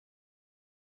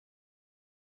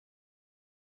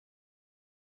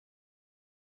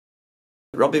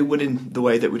Robbie, winning the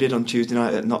way that we did on Tuesday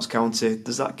night at Notts County,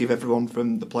 does that give everyone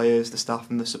from the players, the staff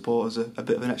and the supporters a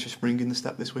bit of an extra spring in the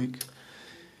step this week?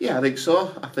 Yeah, I think so.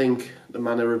 I think the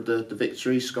manner of the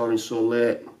victory, scoring so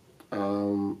late,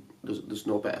 there's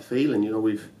no better feeling. You know,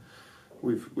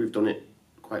 we've done it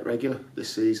quite regular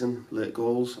this season, late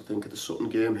goals. I think of the Sutton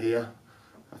game here.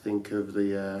 I think of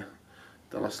the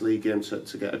last league game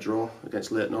to get a draw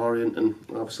against Leyton Orient, and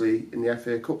obviously in the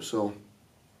FA Cup. So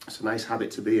it's a nice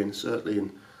habit to be in, certainly.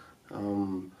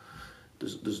 And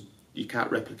you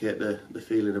can't replicate the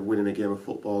feeling of winning a game of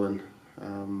football and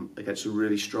against a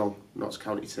really strong Notts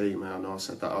County team. I know I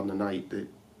said that on the night.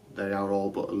 They are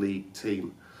all but a league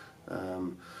team.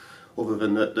 Other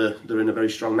than that, they're in a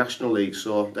very strong national league,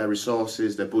 so their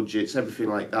resources, their budgets, everything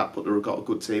like that. But they've got a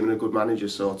good team and a good manager.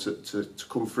 So to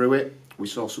come through it, we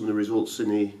saw some of the results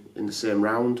in the same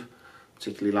round,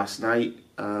 particularly last night.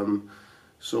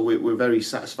 So we're very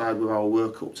satisfied with our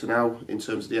work up to now in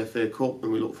terms of the FA Cup,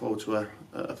 and we look forward to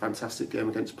a fantastic game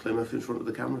against Plymouth in front of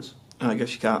the cameras. I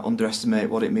guess you can't underestimate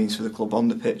what it means for the club on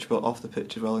the pitch, but off the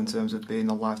pitch as well, in terms of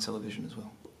being on live television as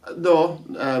well. No,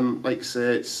 like I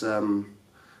say, it's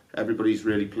everybody's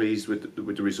really pleased with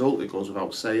the result. It goes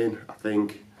without saying. I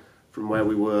think from where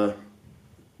we were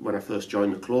when I first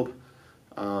joined the club,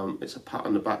 it's a pat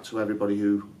on the back to everybody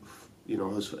who, you know,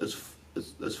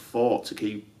 has fought to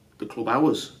keep the club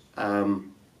ours.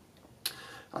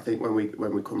 I think when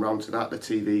we come round to that, the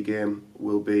TV game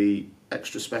will be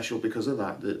extra special because of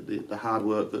that. The hard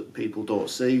work that people don't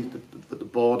see, that the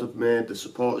board have made, the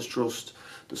supporters trust,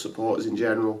 the supporters in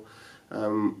general.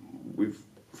 We've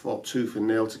fought tooth and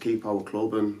nail to keep our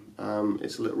club, and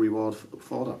it's a little reward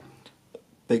for that.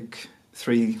 Big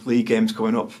 3 league games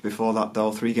coming up before that,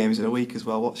 though. 3 games in a week as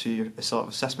well. What's your sort of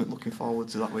assessment looking forward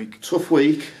to that week? Tough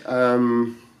week.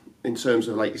 In terms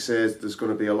of, like you say, there's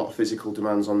going to be a lot of physical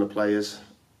demands on the players.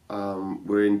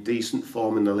 We're in decent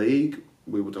form in the league.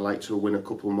 We would have liked to win a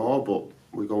couple more, but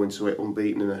we go into it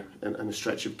unbeaten in a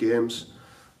stretch of games.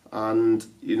 And,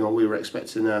 you know, we were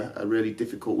expecting a really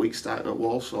difficult week starting at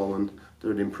Walsall, and they're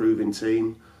an improving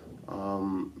team.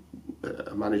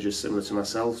 A manager similar to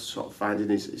myself, sort of finding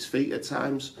his feet at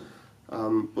times.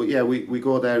 But yeah, we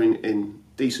go there in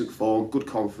decent form, good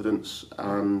confidence,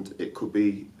 and it could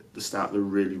be the start of a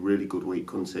really, really good week,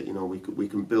 couldn't it? You know, we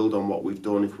can build on what we've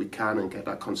done if we can and get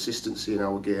that consistency in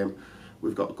our game.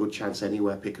 We've got a good chance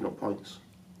anywhere picking up points.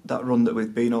 That run that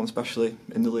we've been on, especially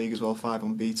in the league as well, 5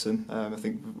 unbeaten. I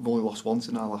think we've only lost once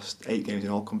in our last 8 games in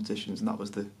all competitions, and that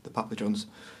was the Papa John's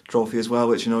Trophy as well,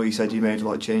 which, you know, you said you made a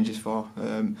lot of changes for.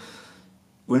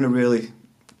 We're in a really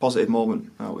positive moment,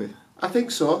 aren't we? I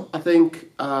think so. I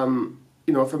think,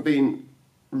 you know, if I'm being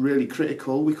really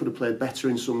critical, we could have played better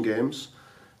in some games.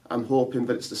 I'm hoping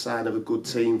that it's the sign of a good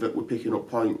team that we're picking up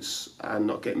points and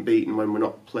not getting beaten when we're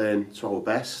not playing to our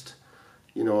best.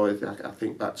 You know, I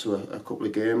think back to a couple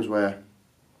of games where,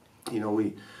 you know,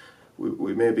 we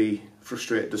maybe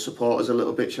frustrated the supporters a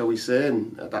little bit, shall we say,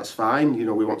 and that's fine. You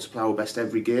know, we want to play our best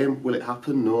every game. Will it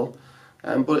happen? No.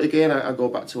 But again, I go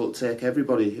back to it'll take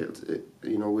everybody.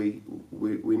 You know, we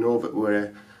know that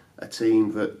we're a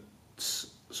team that's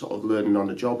sort of learning on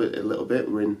the job a little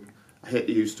bit. We're in, I hate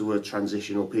to use the word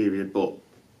transitional period, but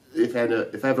if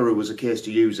ever it was a case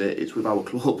to use it, it's with our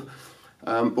club.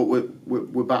 But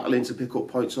we're battling to pick up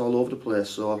points all over the place.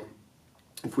 So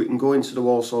if we can go into the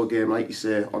Walsall game, like you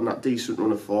say, on that decent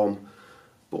run of form,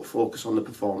 but focus on the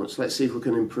performance. Let's see if we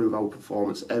can improve our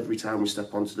performance every time we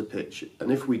step onto the pitch.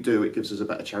 And if we do, it gives us a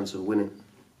better chance of winning.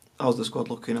 How's the squad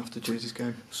looking after Tuesday's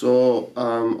game? So,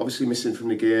 obviously missing from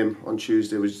the game on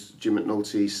Tuesday was Jim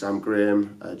McNulty, Sam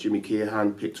Graham, Jimmy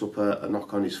Keohan picked up a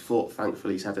knock on his foot.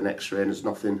 Thankfully he's had an x-ray and there's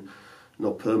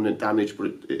no permanent damage, but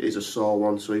it is a sore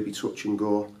one, so he'd be touch and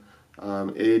go.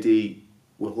 AD,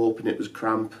 we're hoping it was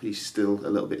cramp. He's still a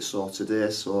little bit sore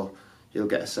today, so he'll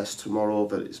get assessed tomorrow,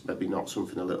 but it's maybe not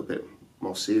something a little bit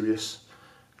more serious.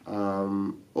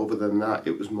 Other than that,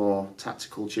 it was more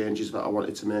tactical changes that I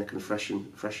wanted to make and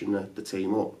freshen the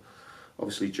team up.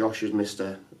 Obviously, Josh has missed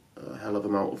a hell of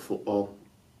amount of football,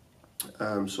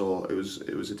 so it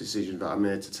was a decision that I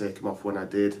made to take him off when I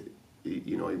did.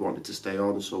 You know, he wanted to stay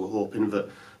on, so we're hoping that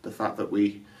the fact that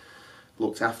we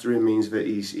looked after him means that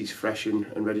he's fresh and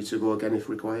ready to go again if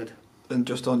required. And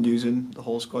just on using the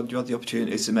whole squad, you had the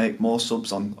opportunity to make more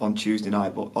subs on Tuesday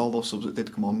night, but all those subs that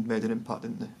did come on made an impact,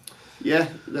 didn't they? Yeah,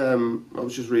 I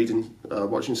was just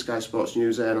watching Sky Sports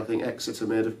News there, and I think Exeter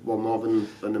made one more than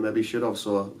they maybe should have.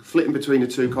 So flitting between the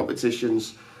two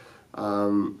competitions,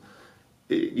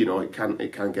 you know, it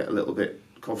can get a little bit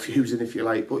confusing, if you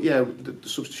like. But yeah, the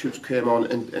substitutes came on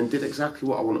and did exactly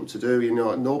what I want them to do. You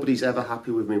know, nobody's ever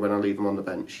happy with me when I leave them on the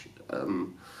bench.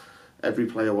 every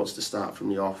player wants to start from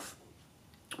the off.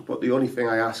 But the only thing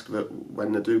I ask that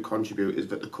when they do contribute is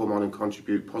that they come on and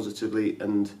contribute positively,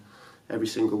 and every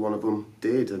single one of them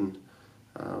did. And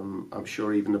I'm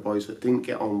sure even the boys that didn't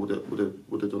get on would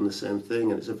have done the same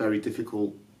thing. And it's a very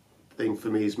difficult thing for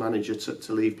me as manager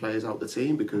to leave players out the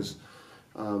team, because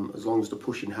as long as they're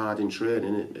pushing hard in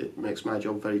training, it makes my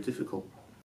job very difficult.